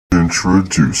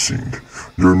Introducing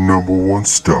your #1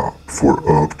 stop for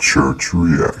Upchurch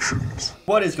reactions.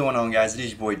 What is going on, guys? It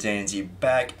is your boy Danzy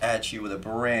back at you with a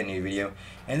brand new video.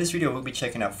 In this video we'll be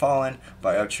checking out Fallen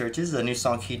by Upchurch. This is a new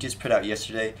song he just put out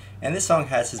yesterday, and this song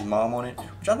has his mom on it,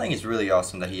 which I think is really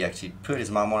awesome that he actually put his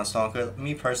mom on a song, because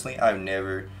me personally, I've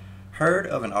never heard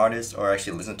of an artist or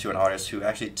actually listened to an artist who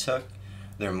actually took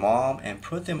their mom and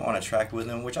put them on a track with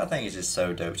them, which I think is just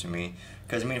so dope to me.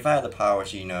 Because I mean, if I had the power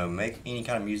to, make any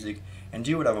kind of music and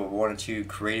do whatever I wanted to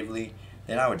creatively,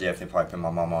 then I would definitely probably put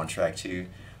my mom on track too.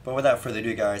 But without further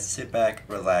ado, guys, sit back,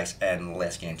 relax, and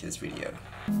let's get into this video.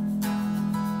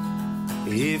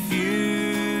 If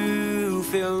you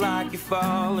feel like you're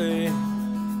falling,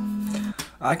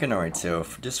 I can already tell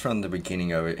just from the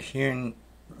beginning of it, hearing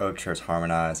Upchurch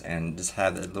harmonize and just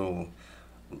have that little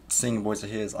singing voice of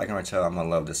his, I can already tell I'm gonna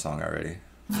love this song already.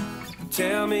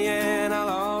 tell me and I'll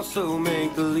also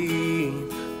make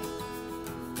believe.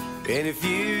 And if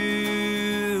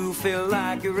you feel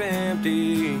like you're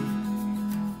empty,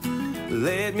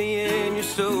 let me in your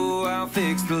soul, I'll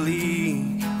fix the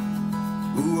leak.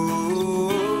 Ooh,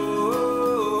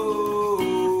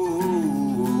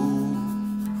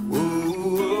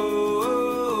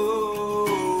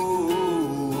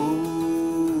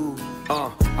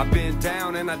 I've been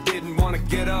down and I didn't want to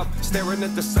get up, staring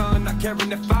at the sun, not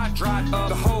caring if I dried up.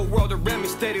 The whole world around me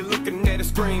steady looking at a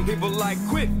screen. People like,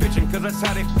 quit bitching, cause that's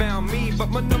how they found me. But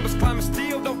my numbers climbing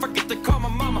still, don't forget to call my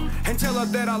mama and tell her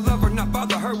that I love her, not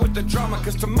bother her with the drama.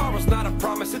 Cause tomorrow's not a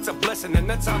promise, it's a blessing, and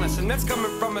that's honest, and that's coming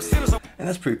from a sinner. And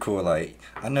that's pretty cool. Like,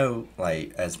 I know,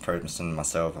 like, as a person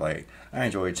myself, like, I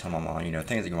enjoy telling my mom,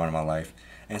 things that go on in my life.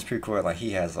 And it's pretty cool, like,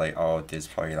 he has, like, all this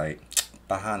probably, like,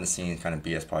 behind the scenes kind of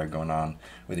BS probably going on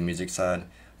with the music side,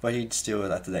 but he still,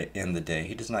 at the end of the day,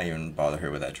 he does not even bother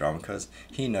her with that drama, because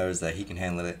he knows that he can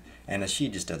handle it, and that she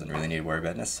just doesn't really need to worry about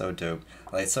it. And that's so dope.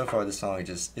 Like, so far this song,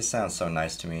 it sounds so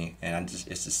nice to me, and it's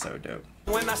just so dope.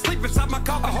 When I sleep inside my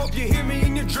car, I hope you hear me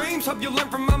in your dreams. Hope you learn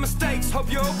from my mistakes. Hope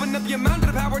you open up your mind to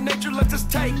the power nature lets us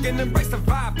take, and embrace the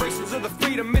vibrations of the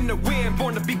freedom in the wind.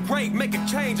 Born to be great, make a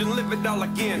change and live it all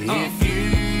again. If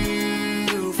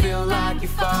you feel like you're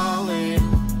falling,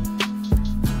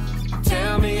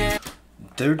 tell me.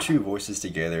 Their two voices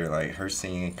together, like her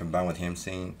singing combined with him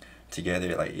singing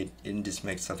together, like it just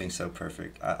makes something so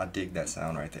perfect. I dig that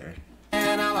sound right there.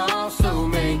 And I'll also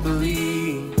make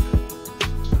believe.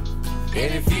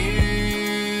 And if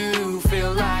you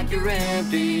feel like you're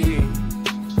empty,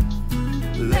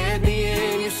 let me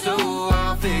in your soul,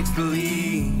 I'll fix the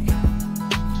leak.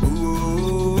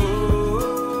 Ooh,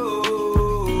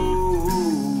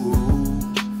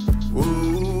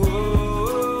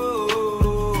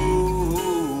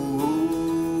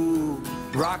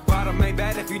 rock bottom ain't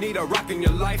bad if you need a rock in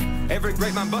your life. Every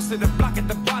great man busted a block at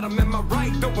the bottom. Am I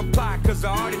right? Don't reply, cause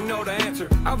I already know the answer.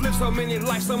 I've lived so many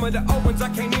lives, some of the old ones I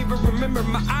can't even remember.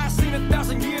 My eyes seen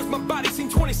 1,000 years, my body seen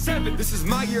 27. This is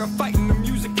my year of fighting the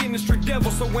music industry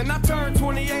devil. So when I turn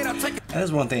 28, I take it. And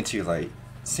there's one thing too, like,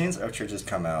 since Upchurch has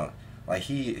come out, like,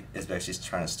 he is basically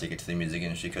trying to stick it to the music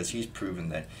industry, because he's proven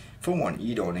that, for one,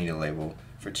 you don't need a label.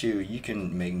 For two, you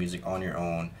can make music on your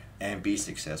own and be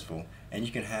successful, and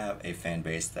you can have a fan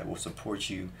base that will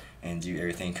support you and do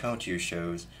everything, come to your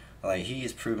shows. Like, he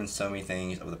has proven so many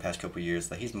things over the past couple of years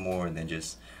that he's more than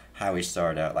just how he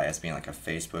started out, like as being like a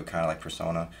Facebook kind of like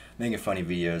persona, making funny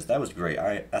videos. That was great.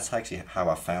 That's actually how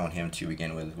I found him to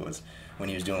begin with, was when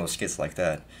he was doing little skits like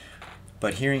that.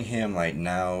 But hearing him like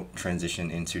now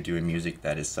transition into doing music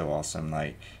that is so awesome,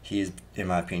 like, he is, in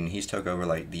my opinion, he's took over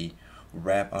like the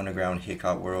rap underground hip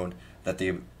hop world that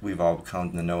we've all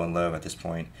come to know and love at this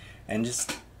point. And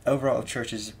just overall,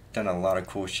 Upchurch has done a lot of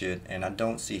cool shit, and I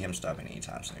don't see him stopping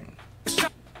anytime soon.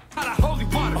 Holy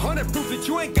water, 100 proof that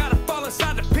you ain't gotta fall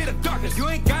inside the pit of darkness. You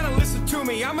ain't gotta listen to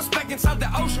me. I'm a speck inside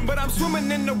the ocean, but I'm swimming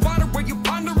in the water where you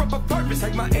ponder up a purpose.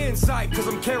 Take my insight, cause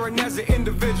I'm caring as an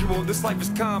individual. This life is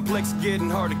complex, getting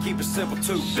hard to keep it simple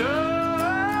too. So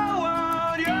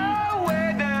on your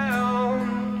way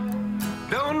down,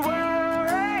 don't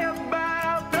worry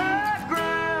about the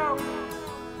ground.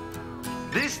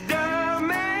 This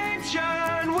dimension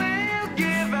will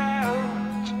give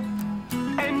out,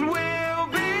 and we'll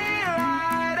be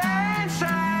right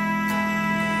inside.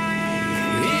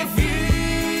 If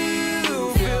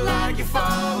you feel like you're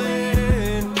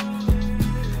falling,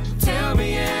 tell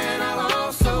me and I'll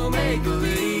also make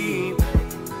believe.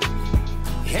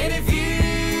 And if you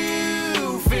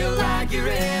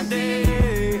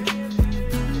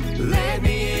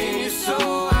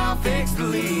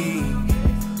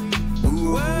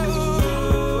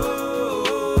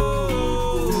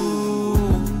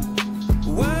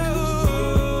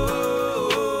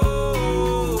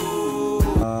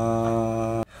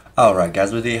Alright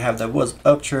guys, what do you have? That was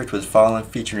Upchurch with Fallen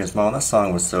featuring his mom. That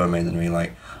song was so amazing to me.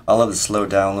 Like, I love the slow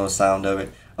down low sound of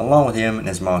it, along with him and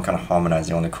his mom kind of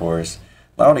harmonizing on the chorus.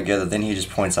 Like, all together, then he just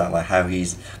points out like how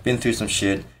he's been through some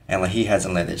shit and like he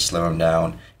hasn't let it slow him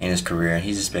down in his career, and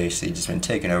he's just basically just been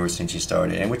taking over since he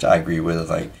started, and which I agree with.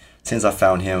 Like, since I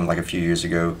found him like a few years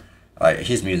ago, like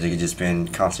his music has just been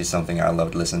constantly something I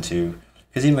love to listen to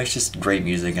because he makes just great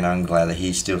music, and I'm glad that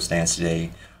he still stands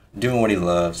today doing what he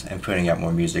loves and putting out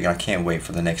more music. I can't wait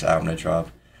for the next album to drop.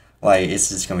 Like, it's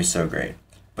just gonna be so great.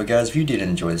 But guys, if you did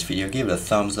enjoy this video, give it a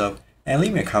thumbs up and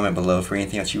leave me a comment below for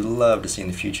anything else you would love to see in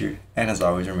the future. And as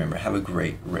always, remember, have a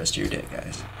great rest of your day,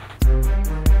 guys.